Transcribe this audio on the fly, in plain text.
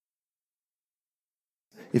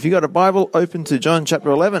If you got a Bible, open to John chapter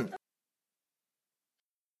 11.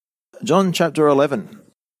 John chapter 11.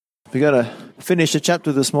 We're going to finish the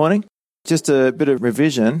chapter this morning. Just a bit of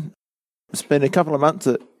revision. It's been a couple of months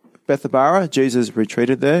at Bethabara. Jesus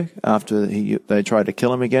retreated there after they tried to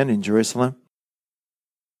kill him again in Jerusalem.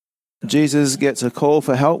 Jesus gets a call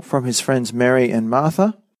for help from his friends Mary and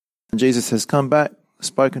Martha. Jesus has come back,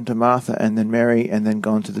 spoken to Martha and then Mary, and then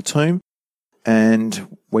gone to the tomb.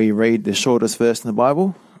 And we read the shortest verse in the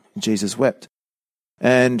Bible, Jesus wept.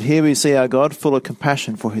 And here we see our God full of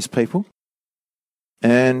compassion for his people.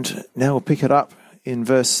 And now we'll pick it up in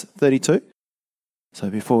verse 32.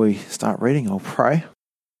 So before we start reading, I'll pray.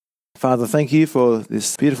 Father, thank you for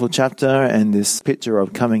this beautiful chapter and this picture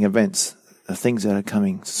of coming events, the things that are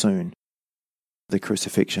coming soon. The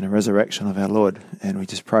crucifixion and resurrection of our Lord. And we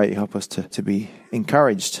just pray you help us to be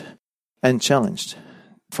encouraged and challenged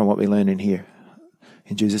from what we learn in here.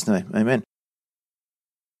 In Jesus' name, amen.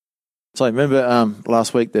 So remember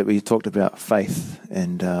last week that we talked about faith,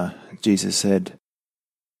 and Jesus said,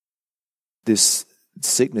 this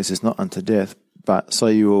sickness is not unto death, but so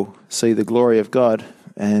you will see the glory of God.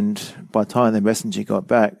 And by the time the messenger got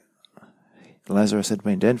back, Lazarus had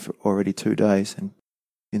been dead for already 2 days and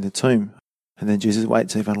in the tomb. And then Jesus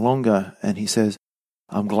waits even longer, and he says,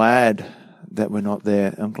 I'm glad that we're not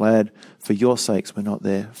there. I'm glad for your sakes we're not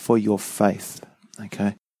there, for your faith.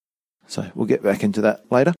 Okay? So we'll get back into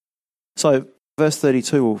that later. So verse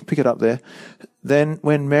 32, we'll pick it up there. Then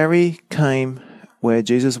when Mary came where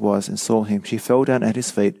Jesus was and saw him, she fell down at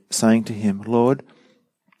his feet, saying to him, Lord,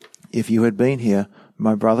 if you had been here,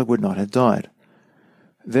 my brother would not have died.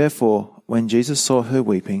 Therefore, when Jesus saw her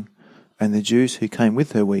weeping, and the Jews who came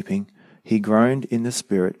with her weeping, he groaned in the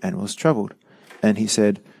spirit and was troubled. And he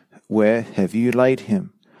said, Where have you laid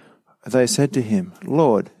him? They said to him,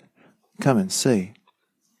 Lord, come and see.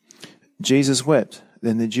 Jesus wept.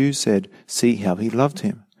 Then the Jews said, See how he loved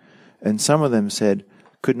him. And some of them said,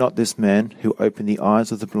 Could not this man who opened the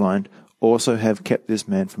eyes of the blind also have kept this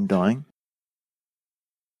man from dying?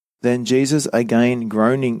 Then Jesus, again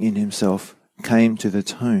groaning in himself, came to the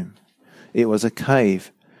tomb. It was a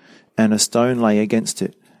cave, and a stone lay against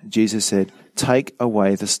it. Jesus said, Take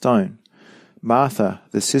away the stone. Martha,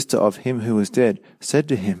 the sister of him who was dead, said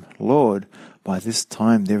to him, Lord, by this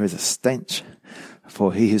time there is a stench,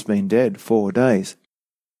 for he has been dead 4 days.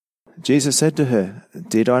 Jesus said to her,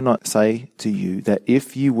 Did I not say to you that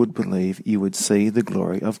if you would believe, you would see the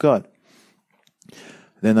glory of God?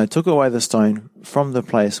 Then they took away the stone from the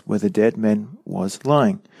place where the dead man was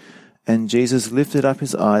lying. And Jesus lifted up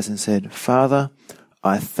his eyes and said, Father,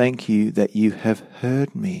 I thank you that you have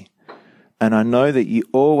heard me. And I know that you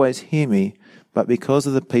always hear me, but because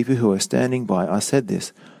of the people who are standing by, I said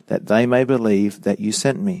this, that they may believe that you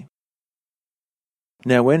sent me.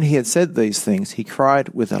 Now when he had said these things, he cried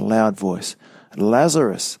with a loud voice,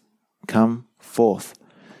 Lazarus, come forth.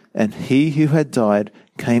 And he who had died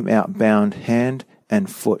came out bound hand and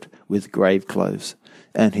foot with grave clothes,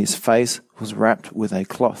 and his face was wrapped with a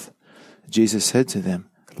cloth. Jesus said to them,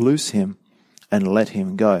 Loose him and let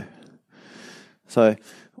him go. So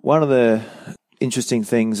one of the interesting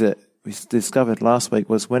things that we discovered last week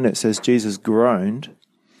was when it says Jesus groaned,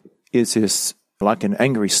 it's just like an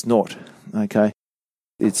angry snort, okay?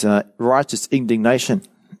 It's a righteous indignation.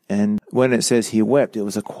 And when it says he wept, it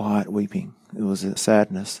was a quiet weeping. It was a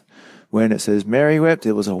sadness. When it says Mary wept,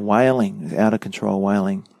 it was a wailing, out of control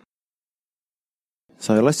wailing.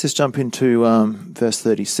 So let's just jump into verse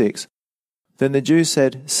 36. Then the Jews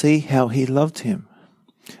said, See how he loved him.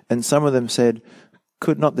 And some of them said,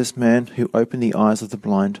 Could not this man who opened the eyes of the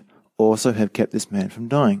blind also have kept this man from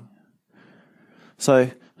dying?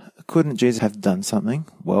 So couldn't Jesus have done something?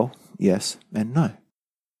 Well, yes and no.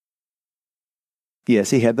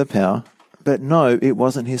 Yes, he had the power, but no, it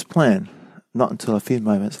wasn't his plan, not until a few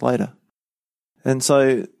moments later. And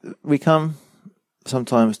so we come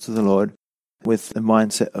sometimes to the Lord with the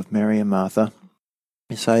mindset of Mary and Martha.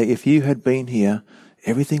 We say, if you had been here,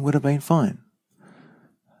 everything would have been fine.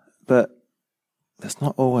 But that's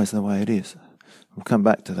not always the way it is. We'll come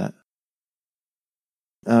back to that.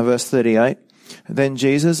 Verse 38, Then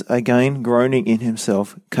Jesus, again groaning in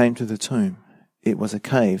himself, came to the tomb. It was a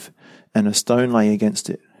cave, and a stone lay against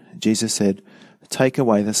it. Jesus said, Take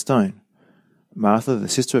away the stone. Martha, the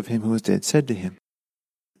sister of him who was dead, said to him,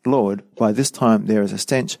 Lord, by this time there is a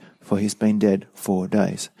stench, for he's been dead 4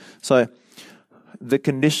 days. So the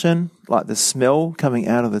condition, like the smell coming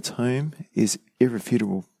out of the tomb, is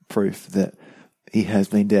irrefutable proof that he has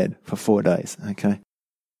been dead for 4 days. Okay.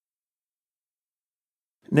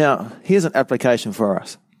 Now, here's an application for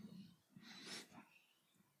us.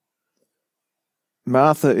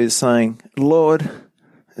 Martha is saying, Lord,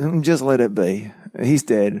 just let it be. He's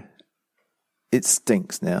dead. It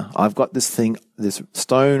stinks now. I've got this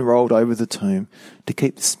stone rolled over the tomb to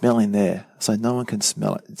keep the smell in there so no one can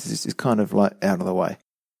smell it. It's kind of like out of the way.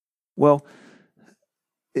 Well,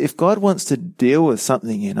 if God wants to deal with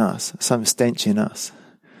something in us, some stench in us,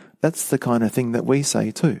 that's the kind of thing that we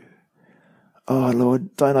say too. Oh,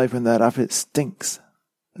 Lord, don't open that up. It stinks.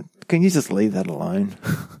 Can you just leave that alone?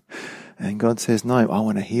 And God says, no, I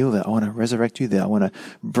want to heal that. I want to resurrect you there. I want to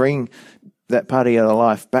bring that part of your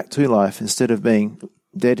life back to life instead of being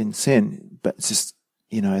dead in sin, but it's just,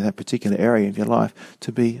 that particular area of your life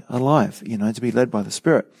to be alive, to be led by the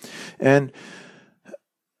Spirit. And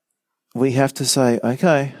we have to say,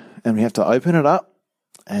 okay, and we have to open it up.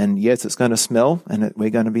 And yes, it's going to smell and we're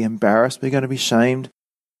going to be embarrassed. We're going to be shamed.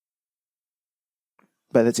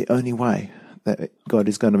 But that's the only way that God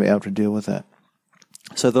is going to be able to deal with that.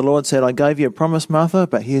 So the Lord said, I gave you a promise, Martha,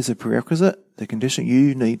 but here's a prerequisite, the condition: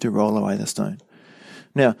 you need to roll away the stone.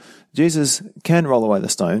 Now, Jesus can roll away the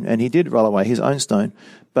stone, and he did roll away his own stone,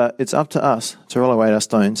 but it's up to us to roll away our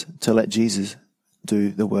stones to let Jesus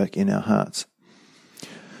do the work in our hearts.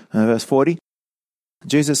 Verse 40,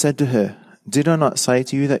 Jesus said to her, did I not say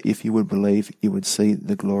to you that if you would believe, you would see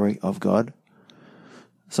the glory of God?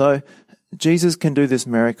 So Jesus can do this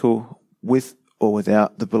miracle with or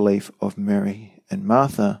without the belief of Mary and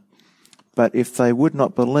Martha. But if they would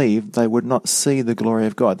not believe, they would not see the glory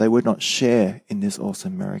of God. They would not share in this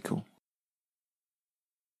awesome miracle.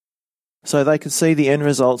 So they could see the end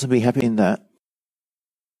result and be happy in that.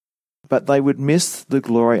 But they would miss the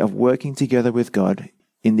glory of working together with God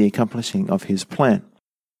in the accomplishing of his plan.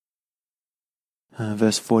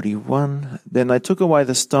 Verse 41, then they took away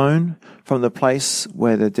the stone from the place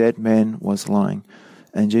where the dead man was lying.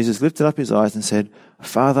 And Jesus lifted up his eyes and said,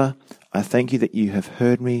 Father, I thank you that you have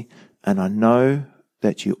heard me, and I know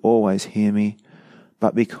that you always hear me.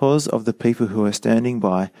 But because of the people who are standing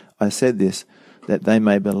by, I said this, that they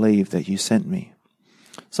may believe that you sent me.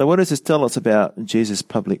 So what does this tell us about Jesus'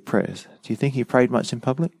 public prayers? Do you think he prayed much in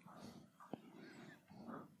public?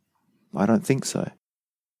 I don't think so.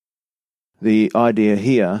 The idea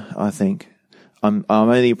here, I think, I'm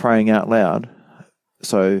only praying out loud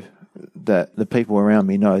so that the people around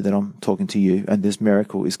me know that I'm talking to you and this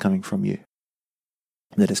miracle is coming from you,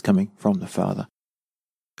 that it's coming from the Father.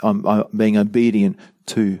 I'm being obedient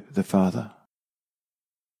to the Father.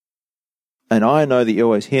 And I know that you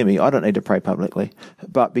always hear me. I don't need to pray publicly.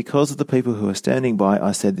 But because of the people who are standing by,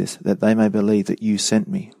 I said this, that they may believe that you sent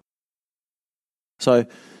me. So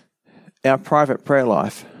our private prayer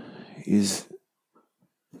life is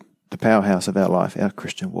the powerhouse of our life, our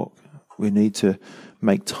Christian walk. We need to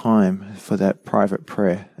make time for that private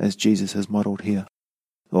prayer as Jesus has modelled here,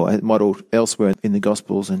 or modelled elsewhere in the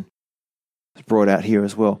Gospels and brought out here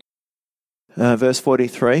as well. Verse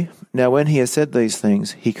 43, now when he had said these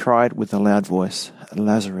things, he cried with a loud voice,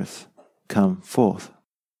 Lazarus, come forth.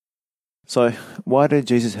 So why did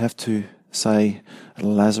Jesus have to say,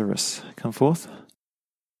 Lazarus, come forth?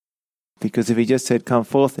 Because if he just said, come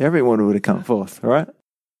forth, everyone would have come forth, all right?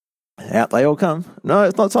 Out they all come. No,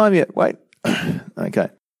 it's not time yet. Wait. Okay.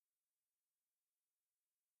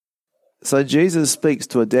 So Jesus speaks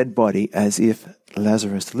to a dead body as if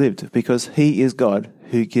Lazarus lived, because he is God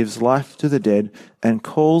who gives life to the dead and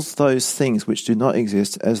calls those things which do not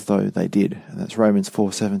exist as though they did. And that's Romans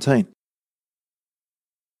 4:17.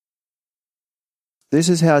 This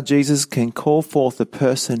is how Jesus can call forth a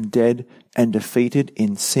person dead and defeated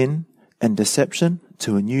in sin and deception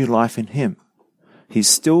to a new life in him. He's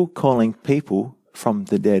still calling people from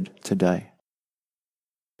the dead today.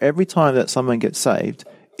 Every time that someone gets saved,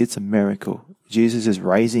 it's a miracle. Jesus is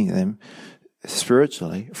raising them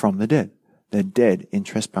spiritually from the dead. They're dead in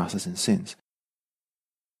trespasses and sins.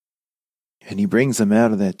 And he brings them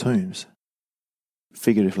out of their tombs,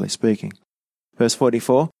 figuratively speaking. Verse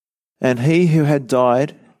 44, and he who had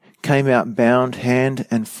died came out bound hand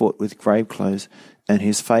and foot with grave clothes, and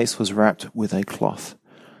his face was wrapped with a cloth.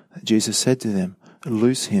 Jesus said to them,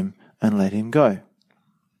 loose him and let him go.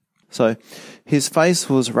 So his face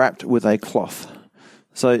was wrapped with a cloth.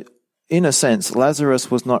 So in a sense, Lazarus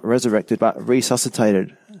was not resurrected but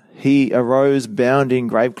resuscitated. He arose bound in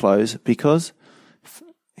grave clothes because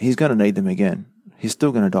he's going to need them again. He's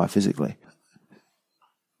still going to die physically.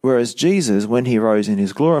 Whereas Jesus, when he rose in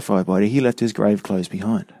his glorified body, he left his grave clothes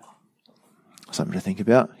behind. Something to think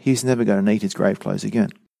about. He's never going to need his grave clothes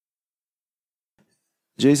again.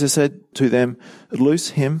 Jesus said to them,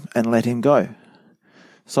 loose him and let him go.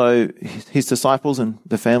 So his disciples and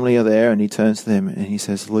the family are there, and he turns to them and he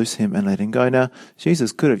says, loose him and let him go. Now,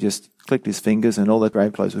 Jesus could have just clicked his fingers and all the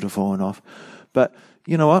grave clothes would have fallen off. But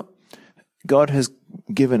you know what? God has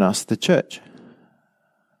given us the church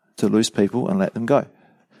to loose people and let them go.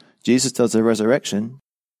 Jesus does the resurrection.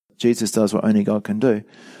 Jesus does what only God can do.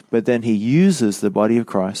 But then he uses the body of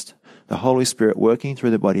Christ, the Holy Spirit working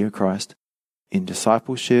through the body of Christ, in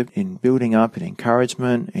discipleship, in building up, in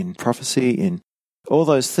encouragement, in prophecy, in all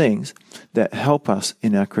those things that help us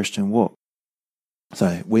in our Christian walk.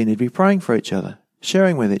 So we need to be praying for each other,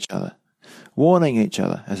 sharing with each other, warning each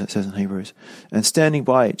other, as it says in Hebrews, and standing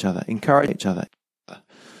by each other, encouraging each other,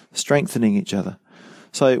 strengthening each other.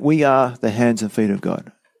 So we are the hands and feet of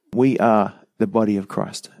God. We are the body of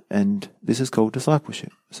Christ. And this is called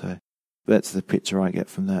discipleship. So that's the picture I get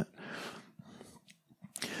from that.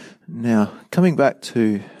 Now, coming back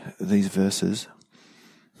to these verses,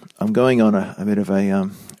 I'm going on a bit of a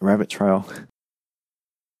rabbit trail,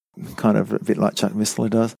 kind of a bit like Chuck Missler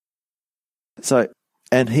does. So,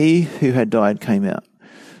 and he who had died came out.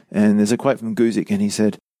 And there's a quote from Guzik, and he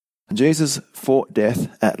said, Jesus fought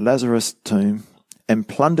death at Lazarus' tomb and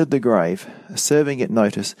plundered the grave, serving it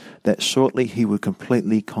notice that shortly he would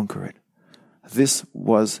completely conquer it. This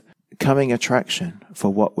was coming attraction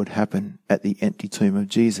for what would happen at the empty tomb of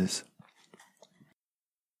Jesus.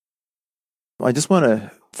 I just want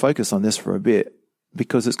to focus on this for a bit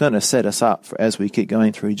because it's going to set us up for as we keep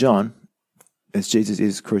going through John, as Jesus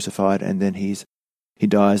is crucified and then he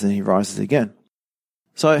dies and he rises again.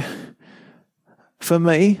 So, for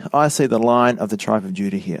me, I see the line of the tribe of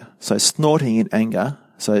Judah here. So snorting in anger,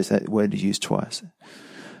 so it's that word is used twice.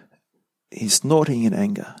 He's snorting in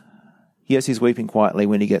anger. Yes, he's weeping quietly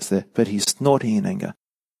when he gets there, but he's snorting in anger.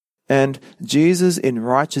 And Jesus, in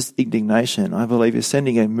righteous indignation, I believe, is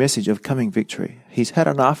sending a message of coming victory. He's had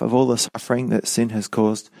enough of all the suffering that sin has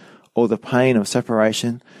caused, or the pain of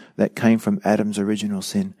separation that came from Adam's original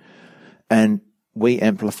sin. And we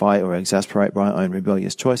amplify or exasperate by our own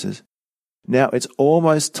rebellious choices. Now it's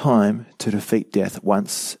almost time to defeat death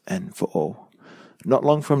once and for all. Not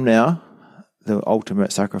long from now, the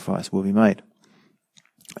ultimate sacrifice will be made.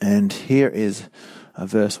 And here is a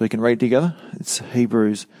verse we can read together. It's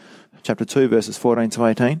Hebrews chapter 2, verses 14 to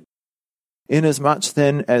 18. Inasmuch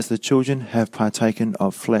then as the children have partaken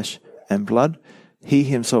of flesh and blood, he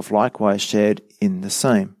himself likewise shared in the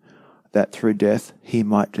same, that through death he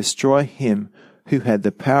might destroy him who had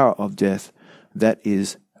the power of death, that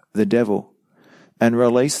is, the devil, and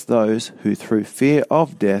release those who through fear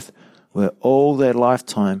of death were all their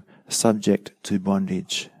lifetime subject to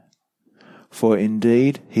bondage. For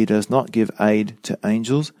indeed he does not give aid to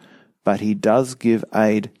angels, but he does give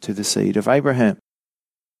aid to the seed of Abraham.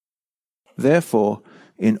 Therefore,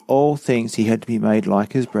 in all things he had to be made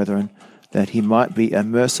like his brethren, that he might be a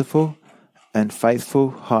merciful and faithful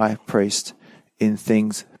high priest in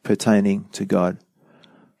things pertaining to God,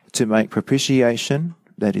 to make propitiation,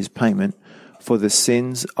 that is payment, for the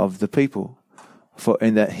sins of the people. For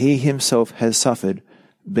in that he himself has suffered,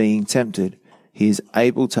 being tempted, he is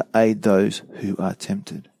able to aid those who are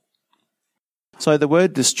tempted. So the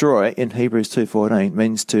word destroy in Hebrews 2:14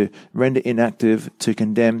 means to render inactive, to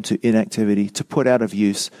condemn to inactivity, to put out of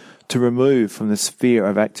use, to remove from the sphere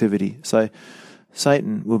of activity. So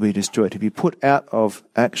Satan will be destroyed, to be put out of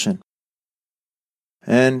action.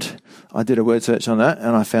 And I did a word search on that,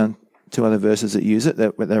 and I found two other verses that use it,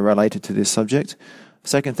 that are related to this subject.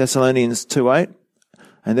 2 Thessalonians 2:8,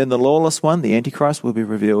 and then the lawless one, the Antichrist, will be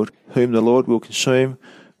revealed, whom the Lord will consume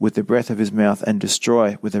with the breath of his mouth and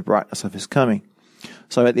destroy with the brightness of his coming.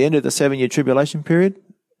 So at the end of the 7-year tribulation period,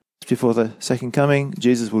 before the second coming,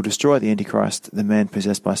 Jesus will destroy the Antichrist, the man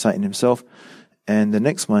possessed by Satan himself. And the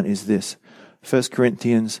next one is this, 1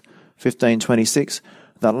 Corinthians 15:26,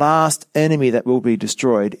 the last enemy that will be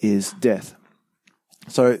destroyed is death.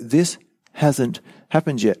 So this hasn't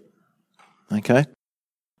happened yet, okay?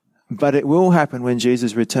 But it will happen when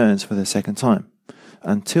Jesus returns for the second time.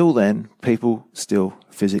 Until then, people still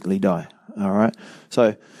physically die, all right?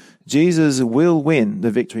 So Jesus will win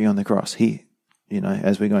the victory on the cross.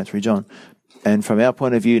 As we're going through John. And from our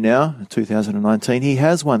point of view now, 2019, he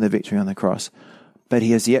has won the victory on the cross, but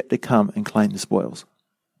he has yet to come and claim the spoils.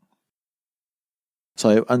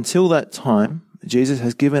 So until that time, Jesus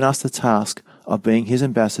has given us the task of being his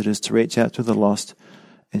ambassadors to reach out to the lost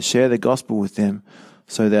and share the gospel with them,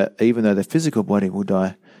 so that even though their physical body will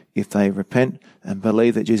die, if they repent and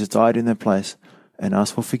believe that Jesus died in their place and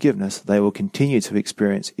ask for forgiveness, they will continue to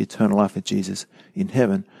experience eternal life with Jesus in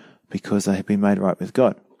heaven because they have been made right with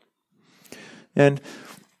God. And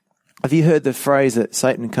have you heard the phrase that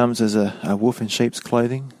Satan comes as a wolf in sheep's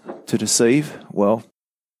clothing to deceive? Well,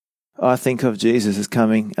 I think of Jesus as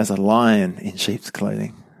coming as a lion in sheep's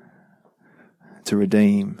clothing to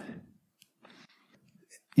redeem.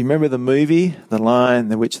 You remember the movie, The Lion,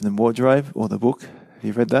 the Witch and the Wardrobe, or the book? Have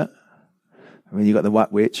you read that? I mean, you got the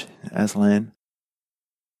White Witch, Aslan.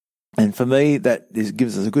 And for me,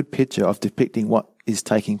 gives us a good picture of depicting what is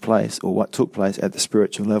taking place, or what took place at the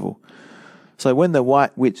spiritual level. So when the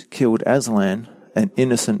White Witch killed Aslan, an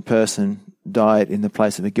innocent person died in the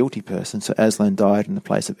place of a guilty person. So Aslan died in the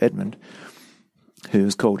place of Edmund, who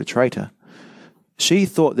was called a traitor. She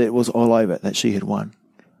thought that it was all over, that she had won.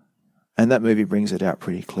 And that movie brings it out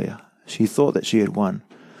pretty clear. She thought that she had won.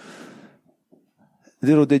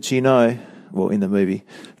 Little did she know, well, in the movie,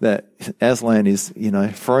 that Aslan is,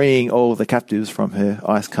 freeing all the captives from her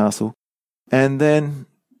ice castle. And then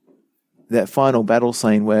that final battle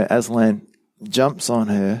scene where Aslan jumps on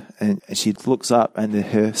her and she looks up, and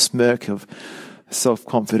her smirk of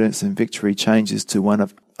self-confidence and victory changes to one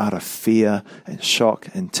of utter fear and shock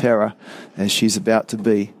and terror as she's about to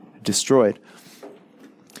be destroyed.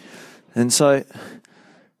 And so,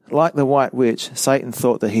 like the White Witch, Satan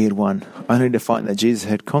thought that he had won, only to find that Jesus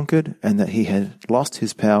had conquered and that he had lost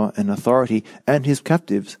his power and authority and his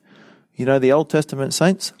captives. You know, the Old Testament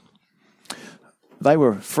saints, they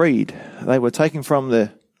were freed. They were taken from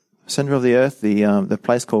the center of the earth, the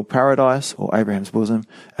place called Paradise, or Abraham's bosom,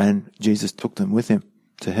 and Jesus took them with him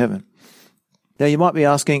to heaven. Now you might be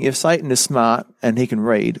asking, if Satan is smart and he can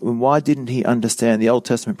read, then why didn't he understand the Old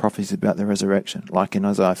Testament prophecies about the resurrection, like in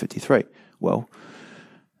Isaiah 53? Well,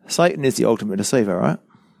 Satan is the ultimate deceiver, right?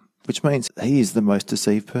 Which means he is the most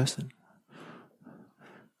deceived person.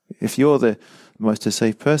 If you're the most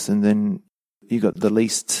deceived person, then you got the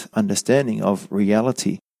least understanding of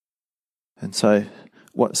reality. And so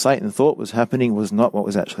what Satan thought was happening was not what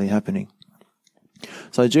was actually happening.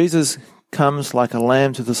 So Jesus comes like a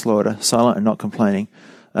lamb to the slaughter, silent and not complaining,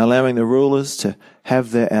 allowing the rulers to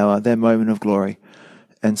have their hour, their moment of glory.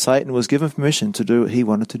 And Satan was given permission to do what he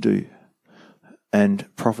wanted to do. And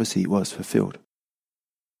prophecy was fulfilled.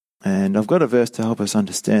 And I've got a verse to help us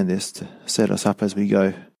understand this, to set us up as we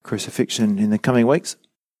go crucifixion in the coming weeks.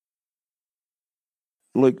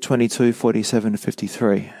 Luke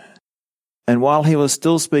 22:47-53. And while he was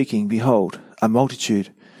still speaking, behold, a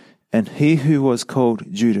multitude, and he who was called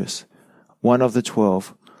Judas, one of the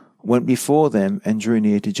 12, went before them and drew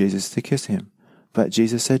near to Jesus to kiss him. But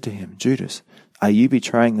Jesus said to him, Judas, are you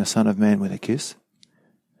betraying the Son of Man with a kiss?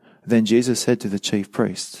 Then Jesus said to the chief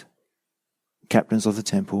priests, captains of the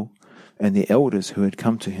temple, and the elders who had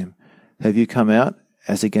come to him, have you come out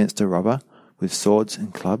as against a robber with swords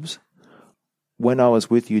and clubs? When I was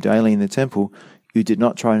with you daily in the temple, you did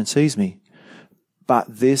not try and seize me. But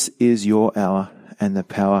this is your hour and the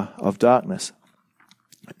power of darkness.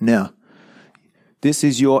 Now, this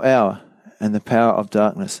is your hour and the power of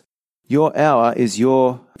darkness. Your hour is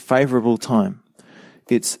your favorable time.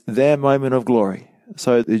 It's their moment of glory.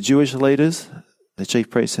 So the Jewish leaders, the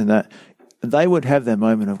chief priests and that, they would have their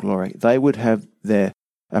moment of glory. They would have their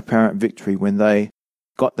apparent victory when they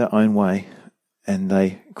got their own way and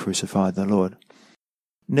they crucified the Lord.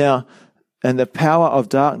 Now, and the power of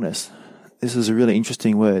darkness, this is a really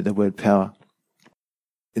interesting word, the word power.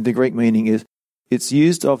 The Greek meaning is, it's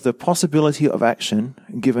used of the possibility of action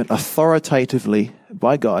given authoritatively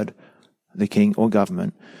by God, the king or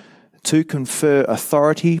government, to confer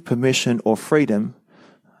authority, permission, or freedom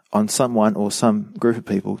on someone or some group of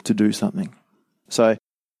people to do something. So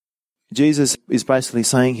Jesus is basically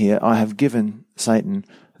saying here, I have given Satan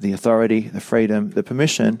the authority, the freedom, the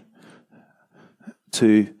permission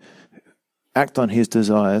to act on his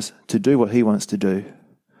desires, to do what he wants to do.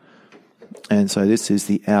 And so this is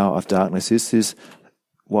the hour of darkness. This is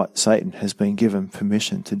what Satan has been given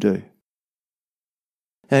permission to do.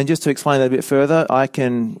 And just to explain that a bit further, I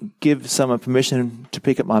can give someone permission to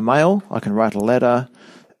pick up my mail. I can write a letter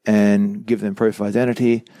and give them proof of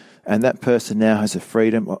identity. And that person now has the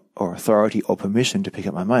freedom or authority or permission to pick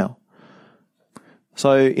up my mail.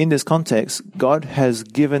 So in this context, God has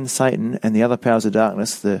given Satan and the other powers of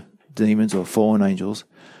darkness, the demons or fallen angels,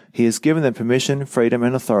 he has given them permission, freedom,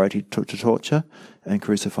 and authority to torture and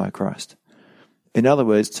crucify Christ. In other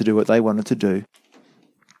words, to do what they wanted to do.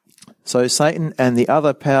 So Satan and the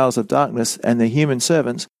other powers of darkness and the human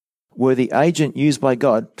servants were the agent used by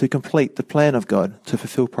God to complete the plan of God to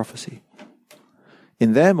fulfill prophecy.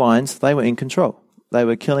 In their minds, they were in control. They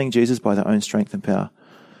were killing Jesus by their own strength and power.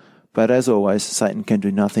 But as always, Satan can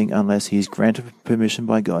do nothing unless he is granted permission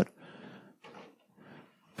by God.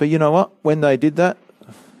 But you know what? When they did that,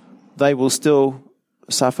 they will still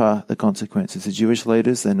suffer the consequences. The Jewish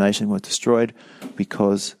leaders, their nation was destroyed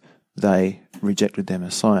because they rejected their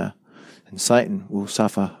Messiah. And Satan will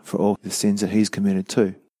suffer for all the sins that he's committed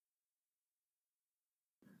too.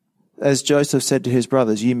 As Joseph said to his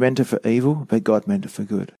brothers, you meant it for evil, but God meant it for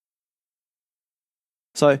good.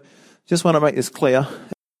 So, just want to make this clear,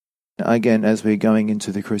 again, as we're going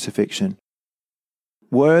into the crucifixion.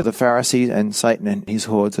 Were the Pharisees and Satan and his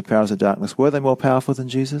hordes, the powers of darkness, were they more powerful than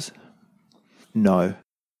Jesus? No.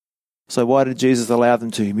 So why did Jesus allow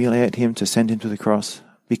them to humiliate him, to send him to the cross?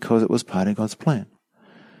 Because it was part of God's plan.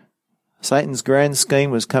 Satan's grand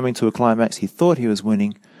scheme was coming to a climax. He thought he was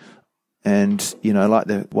winning. And, like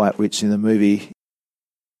the White Witch in the movie,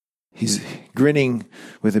 he's grinning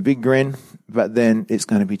with a big grin, but then it's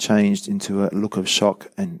going to be changed into a look of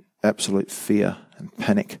shock and absolute fear and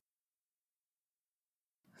panic.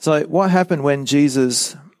 So what happened when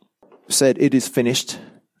Jesus said, it is finished,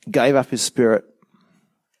 gave up his spirit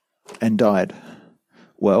and died?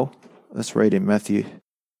 Well, let's read in Matthew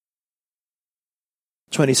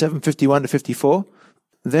 27:51-54.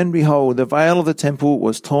 Then behold, the veil of the temple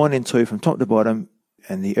was torn in two from top to bottom,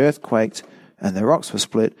 and the earth quaked, and the rocks were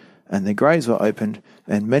split, and the graves were opened,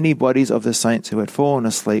 and many bodies of the saints who had fallen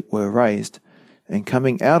asleep were raised. And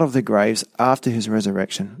coming out of the graves after his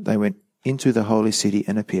resurrection, they went into the holy city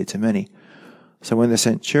and appeared to many. So when the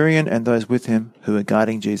centurion and those with him who were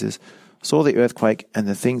guarding Jesus saw the earthquake and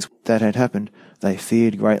the things that had happened, they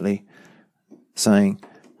feared greatly, saying,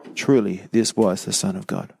 truly, this was the Son of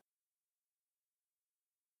God.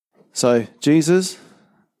 So Jesus,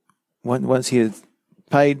 once he had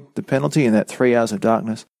paid the penalty in that 3 hours of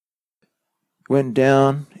darkness, went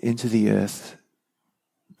down into the earth,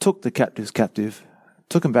 took the captives captive,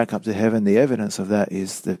 took them back up to heaven. The evidence of that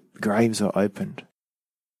is the graves are opened.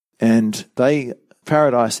 And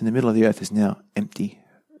paradise in the middle of the earth is now empty.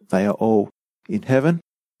 They are all in heaven.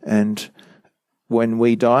 And when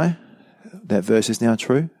we die, that verse is now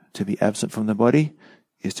true. To be absent from the body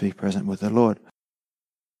is to be present with the Lord.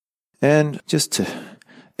 And just to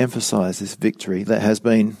emphasize this victory that has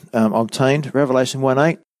been obtained, Revelation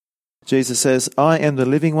 1:8, Jesus says, I am the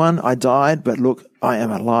living one. I died, but look, I am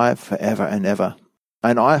alive forever and ever.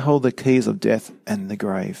 And I hold the keys of death and the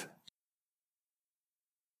grave.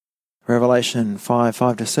 Revelation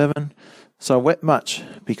 5:5-7. So I wept much,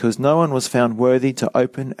 because no one was found worthy to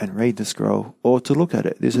open and read the scroll, or to look at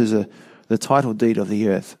it. This is the title deed of the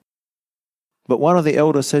earth. But one of the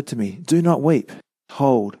elders said to me, do not weep.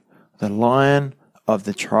 Hold, the Lion of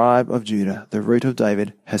the tribe of Judah, the Root of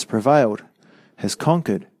David, has prevailed, has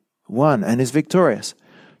conquered, won, and is victorious,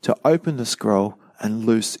 to open the scroll and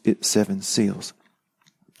loose its 7 seals.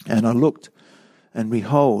 And I looked, and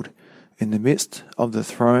behold, in the midst of the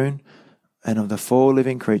throne and of the 4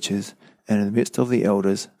 living creatures, and in the midst of the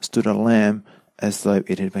elders, stood a lamb as though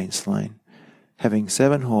it had been slain, having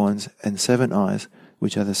 7 horns and 7 eyes,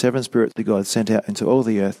 which are the 7 spirits that God sent out into all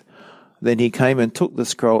the earth. Then he came and took the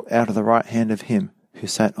scroll out of the right hand of him who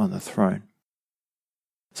sat on the throne.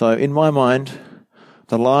 So in my mind,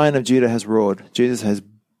 the Lion of Judah has roared. Jesus has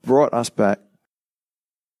brought us back,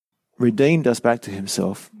 redeemed us back to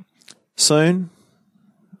himself. Soon,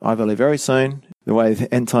 I believe very soon, the way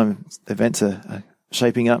the end time events are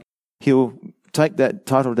shaping up, he'll take that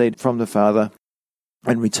title deed from the Father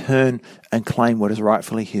and return and claim what is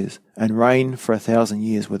rightfully his and reign for 1,000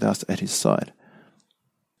 years with us at his side.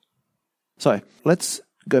 So let's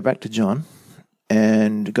go back to John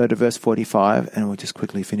and go to verse 45, and we'll just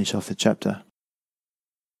quickly finish off the chapter.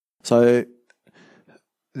 So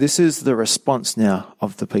this is the response now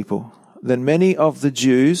of the people. Then many of the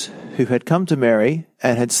Jews who had come to Mary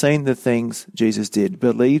and had seen the things Jesus did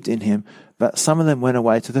believed in him, but some of them went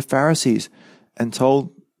away to the Pharisees and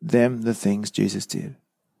told them the things Jesus did.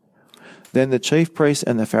 Then the chief priests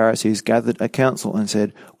and the Pharisees gathered a council and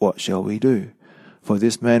said, what shall we do? For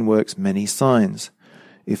this man works many signs.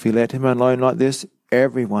 If we let him alone like this,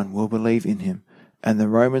 everyone will believe in him, and the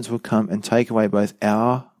Romans will come and take away both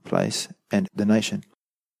our place and the nation.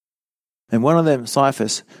 And one of them,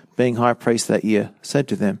 Caiaphas, being high priest that year, said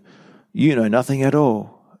to them, you know nothing at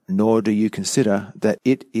all, nor do you consider that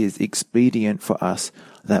it is expedient for us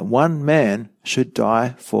that one man should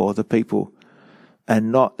die for the people,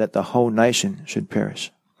 and not that the whole nation should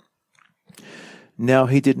perish. Now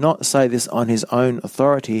he did not say this on his own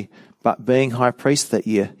authority, but being high priest that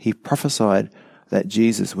year, he prophesied that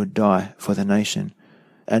Jesus would die for the nation,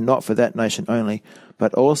 and not for that nation only,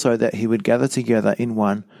 but also that he would gather together in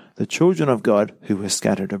one the children of God who were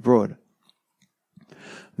scattered abroad.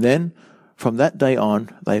 Then, from that day on,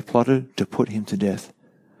 they plotted to put him to death.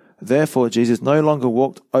 Therefore Jesus no longer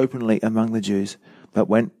walked openly among the Jews, but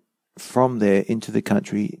went from there into the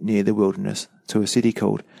country near the wilderness, to a city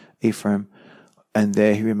called Ephraim, and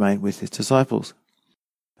there he remained with his disciples.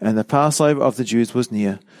 And the Passover of the Jews was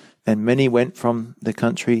near, and many went from the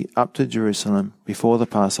country up to Jerusalem before the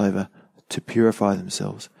Passover to purify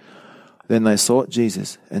themselves. Then they sought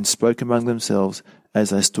Jesus and spoke among themselves as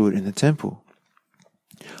they stood in the temple.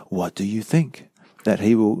 What do you think? That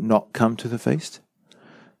he will not come to the feast?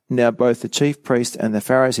 Now both the chief priests and the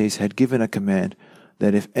Pharisees had given a command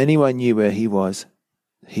that if anyone knew where he was,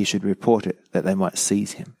 he should report it, that they might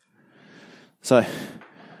seize him. So,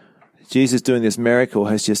 Jesus doing this miracle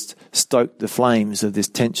has just stoked the flames of this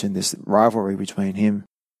tension, this rivalry between him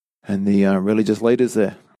and the religious leaders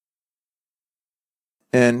there.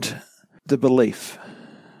 And the belief.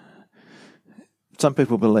 Some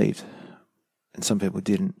people believed and some people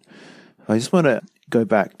didn't. I just want to go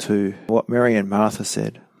back to what Mary and Martha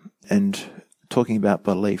said and talking about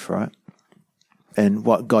belief, right? And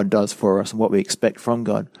what God does for us and what we expect from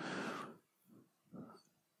God.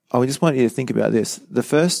 I just want you to think about this. The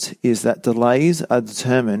first is that delays are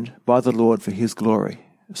determined by the Lord for his glory.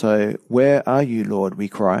 So, where are you, Lord, we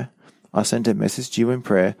cry. I sent a message to you in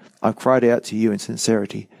prayer. I've cried out to you in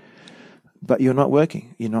sincerity. But you're not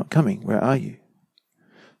working. You're not coming. Where are you?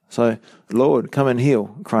 So, Lord, come and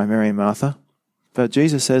heal, cry Mary and Martha. But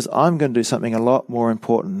Jesus says, I'm going to do something a lot more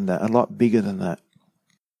important than that, a lot bigger than that,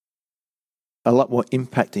 a lot more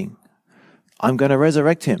impacting. I'm going to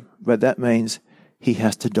resurrect him, but that means he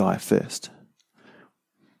has to die first.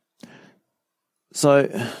 So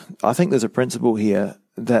I think there's a principle here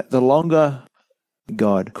that the longer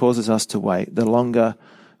God causes us to wait, the longer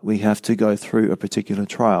we have to go through a particular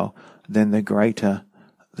trial, then the greater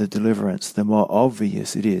the deliverance, the more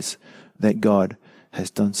obvious it is that God has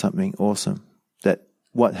done something awesome, that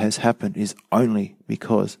what has happened is only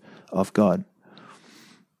because of God.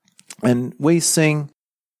 And we sing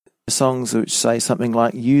songs which say something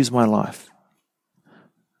like, use my life.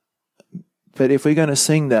 But if we're going to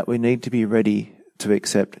sing that, we need to be ready to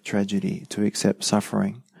accept tragedy, to accept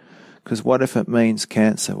suffering. Because what if it means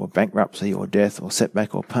cancer or bankruptcy or death or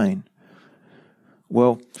setback or pain?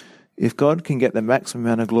 Well, if God can get the maximum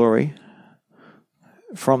amount of glory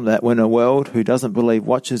from that, when a world who doesn't believe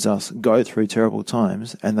watches us go through terrible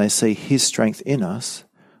times and they see his strength in us,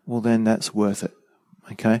 well then that's worth it.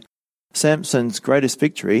 Okay? Samson's greatest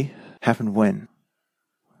victory happened when?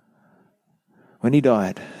 When he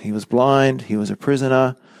died. He was blind, he was a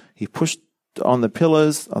prisoner, he pushed on the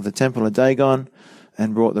pillars of the temple of Dagon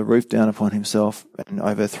and brought the roof down upon himself, and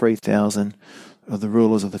over 3,000 of the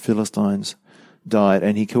rulers of the Philistines died,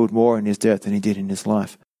 and he killed more in his death than he did in his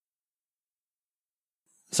life.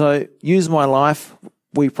 So, use my life,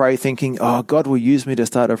 we pray thinking, oh, God will use me to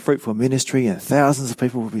start a fruitful ministry and thousands of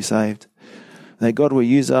people will be saved. That God will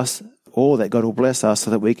use us, or that God will bless us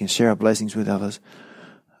so that we can share our blessings with others.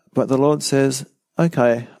 But the Lord says,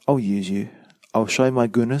 okay, I'll use you. I'll show my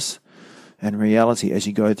goodness and reality as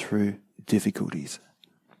you go through difficulties.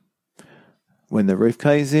 When the roof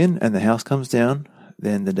caves in and the house comes down,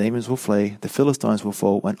 then the demons will flee, the Philistines will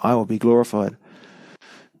fall, and I will be glorified.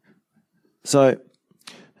 So,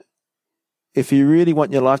 if you really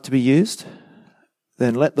want your life to be used,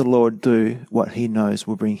 then let the Lord do what he knows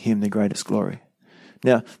will bring him the greatest glory.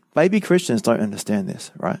 Now, baby Christians don't understand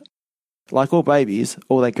this, right? Like all babies,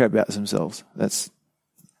 all they care about is themselves. That's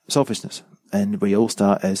selfishness. And we all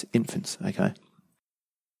start as infants, okay?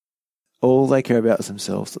 All they care about is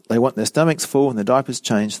themselves. They want their stomachs full and their diapers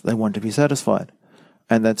changed. They want to be satisfied.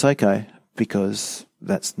 And that's okay, because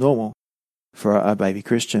that's normal for a baby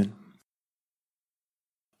Christian.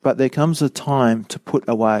 But there comes a time to put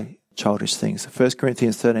away childish things. 1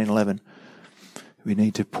 Corinthians 13:11. We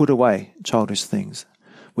need to put away childish things.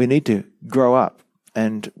 We need to grow up,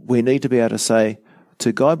 and we need to be able to say,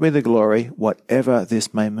 to God be the glory, whatever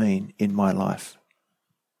this may mean in my life.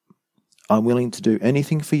 I'm willing to do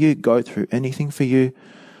anything for you, go through anything for you.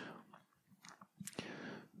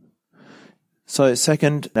 So,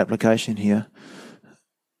 second application here.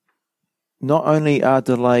 Not only are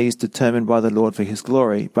delays determined by the Lord for his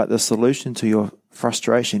glory, but the solution to your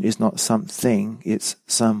frustration is not something, it's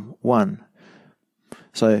someone.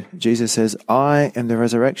 So Jesus says, I am the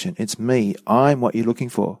resurrection. It's me. I'm what you're looking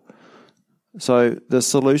for. So the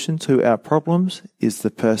solution to our problems is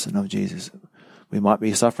the person of Jesus. We might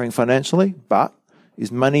be suffering financially, but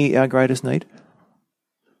is money our greatest need?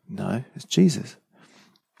 No, it's Jesus.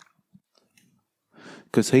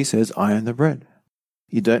 Because he says, I am the bread.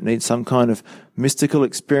 You don't need some kind of mystical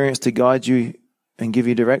experience to guide you and give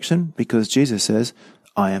you direction, because Jesus says,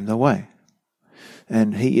 I am the way.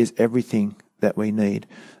 And he is everything that we need.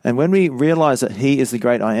 And when we realize that he is the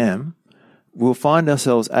great I am, we'll find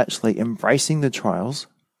ourselves actually embracing the trials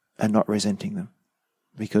and not resenting them.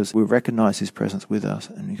 because we recognize his presence with us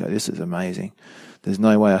and we go, this is amazing. There's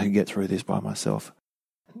no way I can get through this by myself.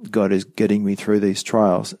 God is getting me through these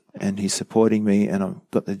trials and he's supporting me, and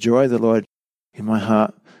I've got the joy of the Lord in my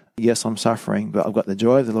heart. Yes, I'm suffering, but I've got the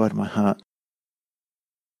joy of the Lord in my heart.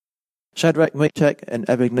 Shadrach, Meshach, and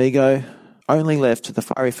Abednego only left the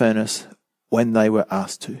fiery furnace when they were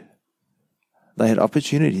asked to. They had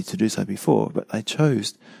opportunity to do so before, but they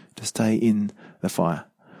chose to stay in the fire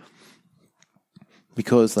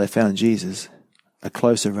because they found Jesus, a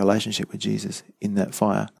closer relationship with Jesus in that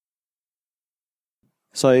fire.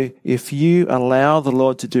 So if you allow the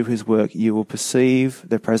Lord to do his work, you will perceive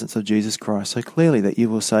the presence of Jesus Christ so clearly that you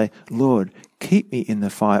will say, Lord, keep me in the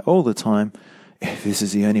fire all the time if this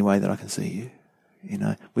is the only way that I can see you. You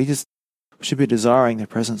know, we just should be desiring the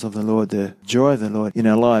presence of the Lord, the joy of the Lord in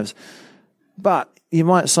our lives. But you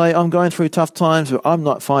might say, I'm going through tough times, but I'm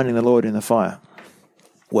not finding the Lord in the fire.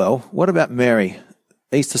 Well, what about Mary,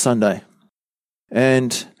 Easter Sunday?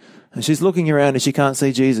 And she's looking around and she can't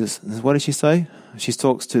see Jesus. And what does she say? She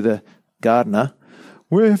talks to the gardener.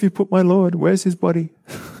 Where have you put my Lord? Where's his body?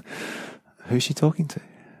 Who's she talking to?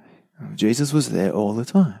 Jesus was there all the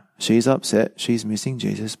time. She's upset. She's missing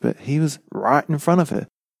Jesus, but he was right in front of her.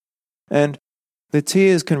 And the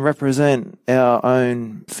tears can represent our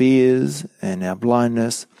own fears and our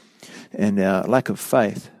blindness and our lack of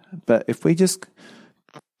faith. But if we just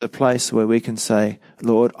the place where we can say,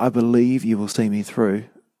 Lord, I believe you will see me through,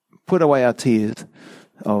 put away our tears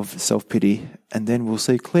of self-pity, and then we'll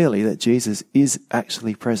see clearly that Jesus is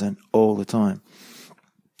actually present all the time.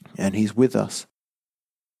 And he's with us.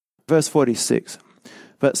 Verse 46,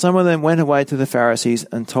 but some of them went away to the Pharisees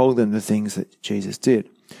and told them the things that Jesus did.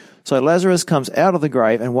 So Lazarus comes out of the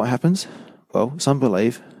grave, and what happens? Well, some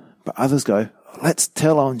believe, but others go, let's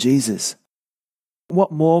tell on Jesus.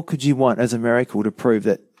 What more could you want as a miracle to prove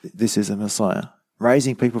that this is a Messiah?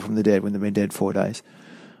 Raising people from the dead when they've been dead 4 days.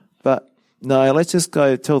 But no, let's just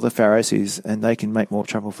go tell the Pharisees and they can make more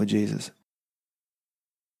trouble for Jesus.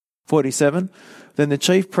 47, then the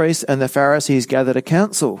chief priests and the Pharisees gathered a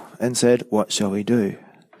council and said, what shall we do?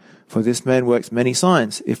 For this man works many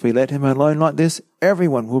signs. If we let him alone like this,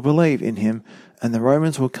 everyone will believe in him, and the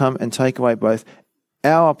Romans will come and take away both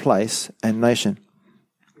our place and nation.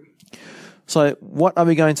 So what are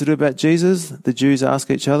we going to do about Jesus? The Jews ask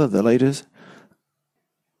each other, the leaders.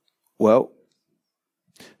 Well,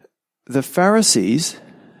 the Pharisees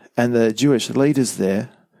and the Jewish leaders there,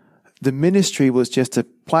 the ministry was just a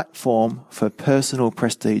platform for personal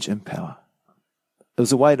prestige and power. It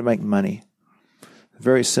was a way to make money.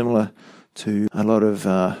 Very similar to a lot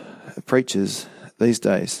of preachers these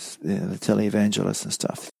days, the televangelists and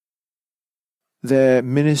stuff. Their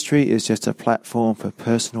ministry is just a platform for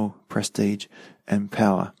personal prestige and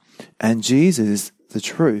power. And Jesus, the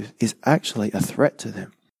truth, is actually a threat to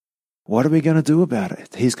them. What are we going to do about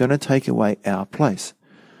it? He's going to take away our place.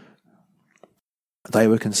 They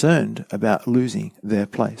were concerned about losing their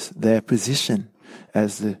place, their position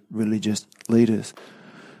as the religious leaders.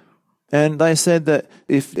 And they said that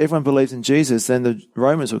if everyone believes in Jesus, then the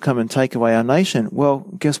Romans will come and take away our nation. Well,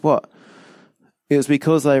 guess what? It was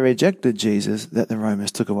because they rejected Jesus that the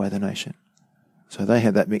Romans took away the nation. So they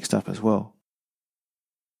had that mixed up as well.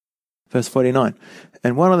 Verse 49,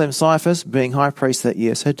 and one of them, Caiaphas, being high priest that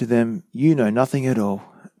year, said to them, you know nothing at all,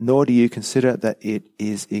 nor do you consider that it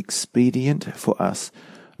is expedient for us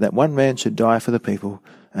that one man should die for the people,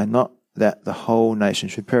 and not that the whole nation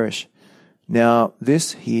should perish. Now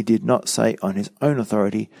this he did not say on his own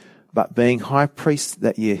authority, but being high priest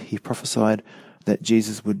that year, he prophesied that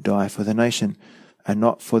Jesus would die for the nation, and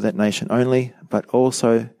not for that nation only, but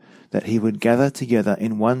also that he would gather together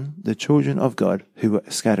in one the children of God who were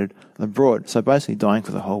scattered abroad. So basically dying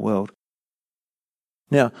for the whole world.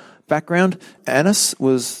 Now, background, Annas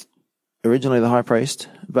was originally the high priest,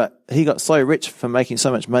 but he got so rich from making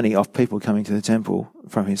so much money off people coming to the temple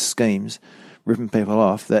from his schemes, ripping people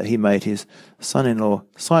off, that he made his son-in-law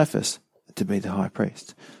Caiaphas to be the high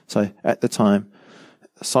priest. So at the time,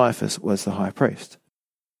 Caiaphas was the high priest.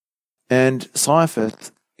 And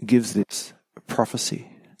Caiaphas gives this prophecy.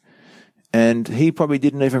 And he probably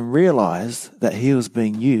didn't even realize that he was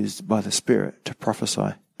being used by the Spirit to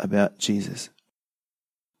prophesy about Jesus.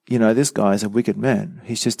 You know, this guy is a wicked man.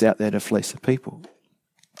 He's just out there to fleece the people.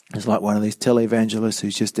 He's like one of these televangelists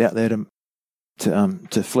who's just out there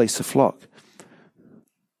to fleece the flock.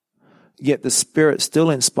 Yet the Spirit still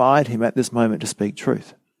inspired him at this moment to speak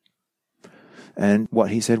truth. And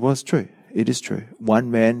what he said was true. It is true. One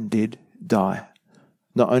man did die,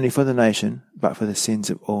 not only for the nation, but for the sins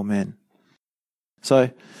of all men.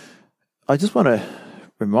 So I just want to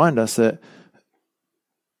remind us that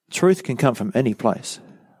truth can come from any place.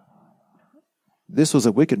 this was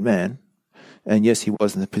a wicked man, and yes, he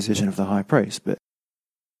was in the position of the high priest, but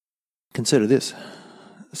consider this.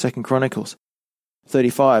 2 Chronicles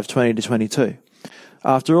 35, 20-22.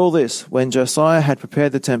 After all this, when Josiah had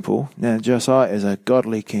prepared the temple, now Josiah is a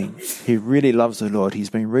godly king. He really loves the Lord. He's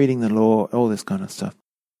been reading the law, all this kind of stuff.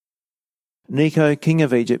 Necho, king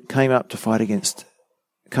of Egypt, came up to fight against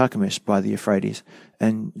Carchemish by the Euphrates,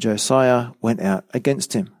 and Josiah went out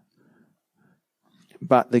against him.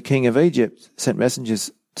 But the king of Egypt sent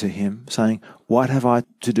messengers to him, saying, "What have I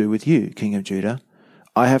to do with you, king of Judah?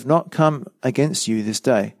 I have not come against you this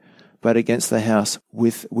day, but against the house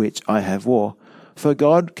with which I have war. For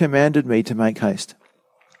God commanded me to make haste.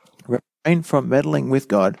 Refrain from meddling with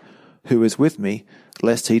God, who is with me,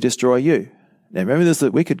 lest he destroy you." Now remember, there's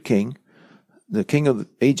the wicked king, the king of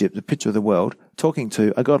Egypt, the picture of the world, talking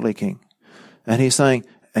to a godly king. And he's saying,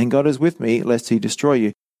 "And God is with me, lest he destroy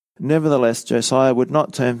you." Nevertheless, Josiah would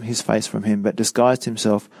not turn his face from him, but disguised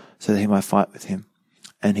himself so that he might fight with him.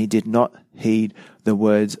 And he did not heed the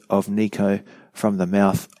words of Necho from the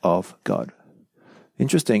mouth of God.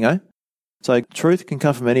 Interesting, eh? So truth can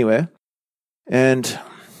come from anywhere. And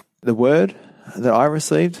the word that I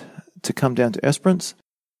received to come down to Esperance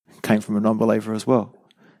came from a non-believer as well.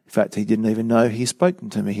 In fact, he didn't even know he'd spoken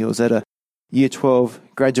to me. He was at a Year 12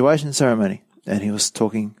 graduation ceremony, and he was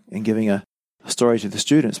talking and giving a story to the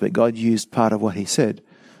students, but God used part of what he said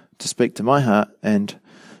to speak to my heart and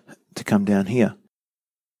to come down here.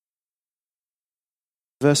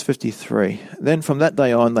 Verse 53, "Then from that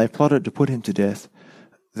day on they plotted to put him to death.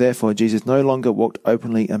 Therefore Jesus no longer walked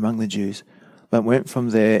openly among the Jews, but went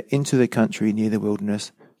from there into the country near the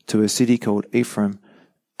wilderness to a city called Ephraim,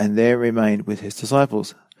 and there remained with his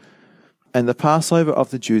disciples. And the Passover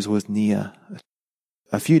of the Jews was near,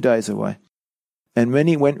 a few days away. And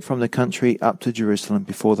many went from the country up to Jerusalem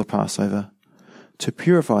before the Passover to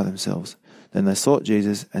purify themselves. Then they sought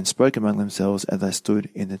Jesus and spoke among themselves as they stood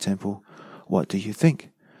in the temple, 'What do you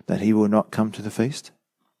think? That he will not come to the feast?'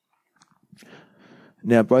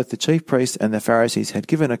 Now both the chief priests and the Pharisees had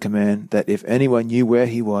given a command that if anyone knew where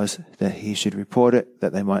he was, that he should report it,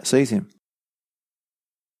 that they might seize him.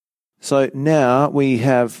 So now we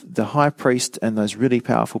have the high priest and those really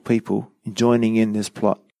powerful people joining in this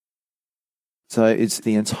plot. So it's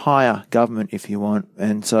the entire government, if you want.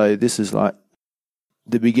 And so this is like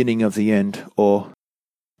the beginning of the end, or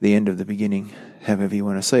the end of the beginning, however you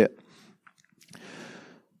want to see it.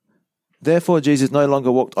 Therefore, Jesus no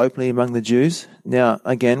longer walked openly among the Jews. Now,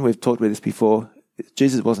 again, we've talked about this before.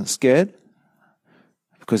 Jesus wasn't scared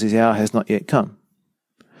because his hour has not yet come,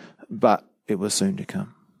 but it was soon to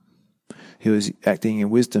come. He was acting in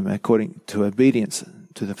wisdom according to obedience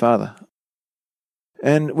to the Father.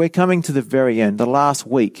 And we're coming to the very end, the last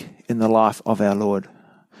week in the life of our Lord,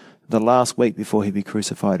 the last week before he be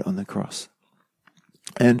crucified on the cross.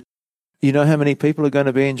 And you know how many people are going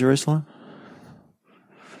to be in Jerusalem?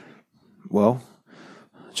 Well,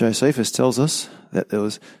 Josephus tells us that there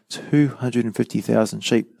was 250,000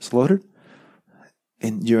 sheep slaughtered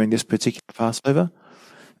during this particular Passover,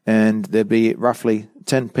 and there'd be roughly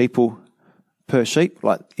 10 people per sheep.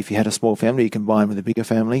 Like if you had a small family, you combine with a bigger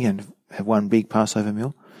family and have one big Passover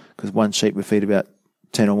meal, because one sheep would feed about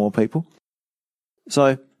 10 or more people.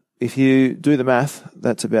 So if you do the math,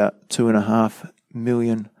 that's about 2.5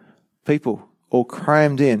 million people all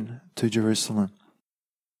crammed in to Jerusalem.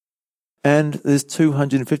 And there's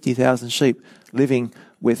 250,000 sheep living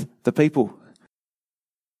with the people.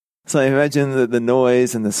 So imagine the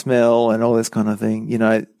noise and the smell and all this kind of thing. You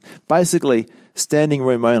know, basically standing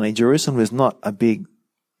room only. Jerusalem is not a big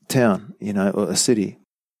town, or a city.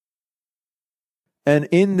 And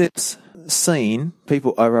in this scene,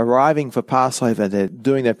 people are arriving for Passover. They're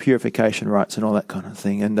doing their purification rites and all that kind of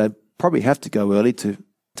thing. And they probably have to go early to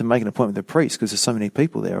make an appointment with the priest because there's so many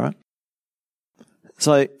people there, right?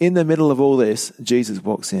 So in the middle of all this, Jesus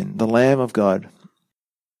walks in, the Lamb of God,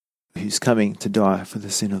 who's coming to die for the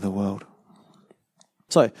sin of the world.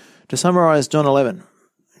 So to summarize John 11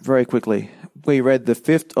 very quickly, we read the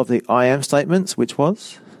fifth of the I am statements, which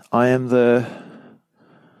was, I am the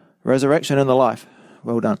resurrection and the life.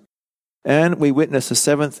 Well done. And we witnessed the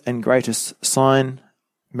seventh and greatest sign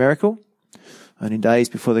miracle, only days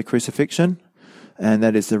before the crucifixion, and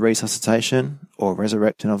that is the resuscitation or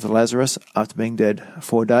resurrection of the Lazarus after being dead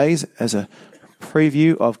 4 days as a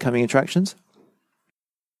preview of coming attractions.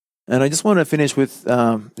 And I just want to finish with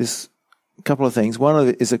this couple of things. One of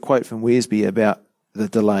it is a quote from Wiersbe about the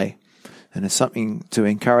delay, and it's something to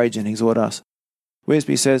encourage and exhort us.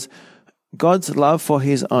 Wiersbe says, God's love for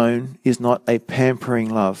his own is not a pampering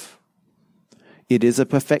love. It is a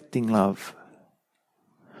perfecting love.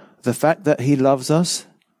 The fact that he loves us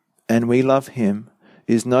and we love him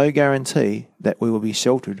is no guarantee that we will be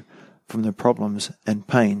sheltered from the problems and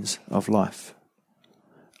pains of life.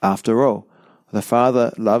 After all, the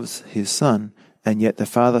Father loves his Son, and yet the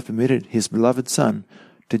Father permitted his beloved Son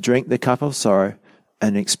to drink the cup of sorrow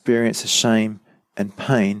and experience the shame and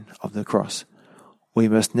pain of the cross. We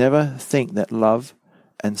must never think that love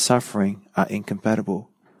and suffering are incompatible.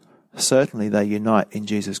 Certainly they unite in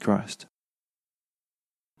Jesus Christ.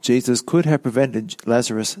 Jesus could have prevented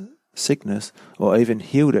Lazarus' sickness or even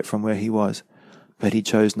healed it from where he was, but he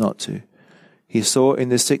chose not to. He saw in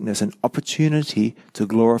this sickness an opportunity to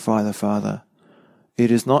glorify the Father. It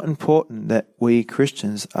is not important that we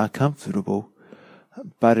Christians are comfortable,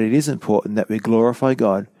 but it is important that we glorify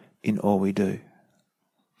God in all we do.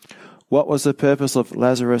 What was the purpose of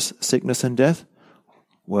Lazarus' sickness and death?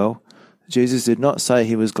 Well, Jesus did not say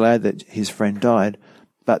he was glad that his friend died,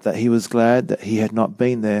 but that he was glad that he had not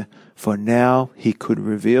been there, for now he could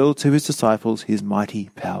reveal to his disciples his mighty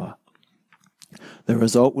power. The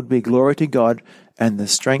result would be glory to God and the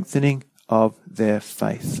strengthening of their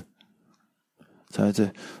faith. So it's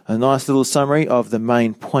a nice little summary of the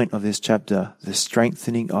main point of this chapter, the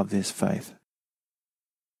strengthening of this faith.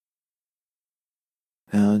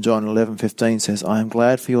 Now, John 11:15 says, I am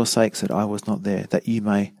glad for your sakes that I was not there, that you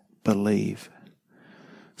may believe.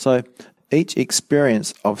 So each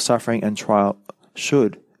experience of suffering and trial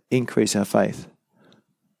should increase our faith.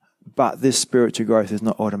 But this spiritual growth is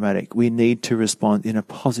not automatic. We need to respond in a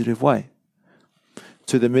positive way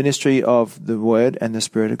to the ministry of the Word and the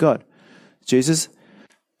Spirit of God. Jesus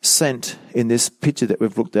sent, in this picture that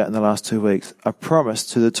we've looked at in the last 2 weeks, a promise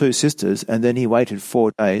to the two sisters, and then he waited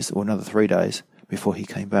 4 days or another 3 days before he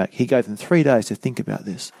came back. He gave them 3 days to think about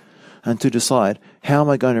this and to decide, how am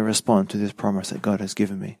I going to respond to this promise that God has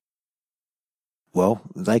given me? Well,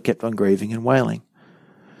 they kept on grieving and wailing.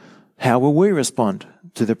 How will we respond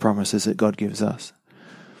to the promises that God gives us?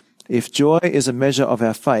 If joy is a measure of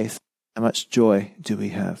our faith, how much joy do we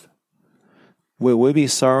have? Will we be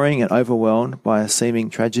sorrowing and overwhelmed by a seeming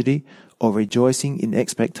tragedy, or rejoicing in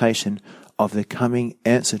expectation of the coming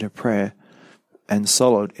answer to prayer and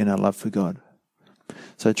solid in our love for God?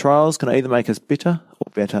 So trials can either make us bitter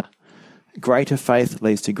or better. Greater faith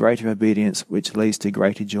leads to greater obedience, which leads to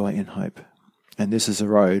greater joy and hope. And this is a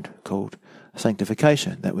road called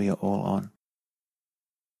sanctification that we are all on.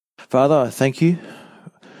 Father, I thank you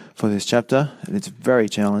for this chapter. It's very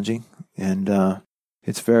challenging and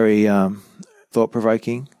it's very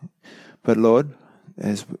thought-provoking. But Lord,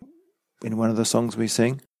 as in one of the songs we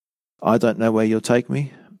sing, I don't know where you'll take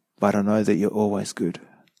me, but I know that you're always good.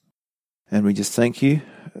 And we just thank you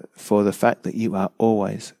for the fact that you are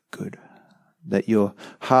always good, that your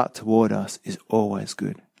heart toward us is always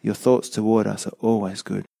good. Your thoughts toward us are always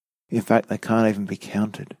good. In fact, they can't even be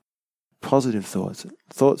counted. Positive thoughts,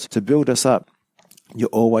 thoughts to build us up. You're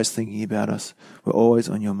always thinking about us. We're always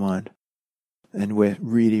on your mind. And we're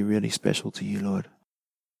really, really special to you, Lord.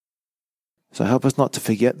 So help us not to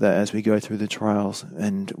forget that as we go through the trials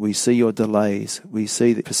and we see your delays, we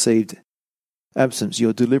see the perceived absence,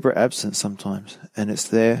 your deliberate absence sometimes, and it's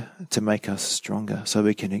there to make us stronger so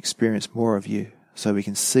we can experience more of you, so we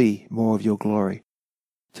can see more of your glory.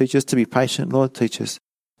 Teach us to be patient, Lord. Teach us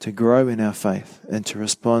to grow in our faith and to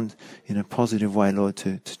respond in a positive way, Lord,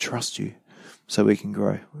 to trust you so we can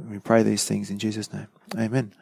grow. We pray these things in Jesus' name. Amen.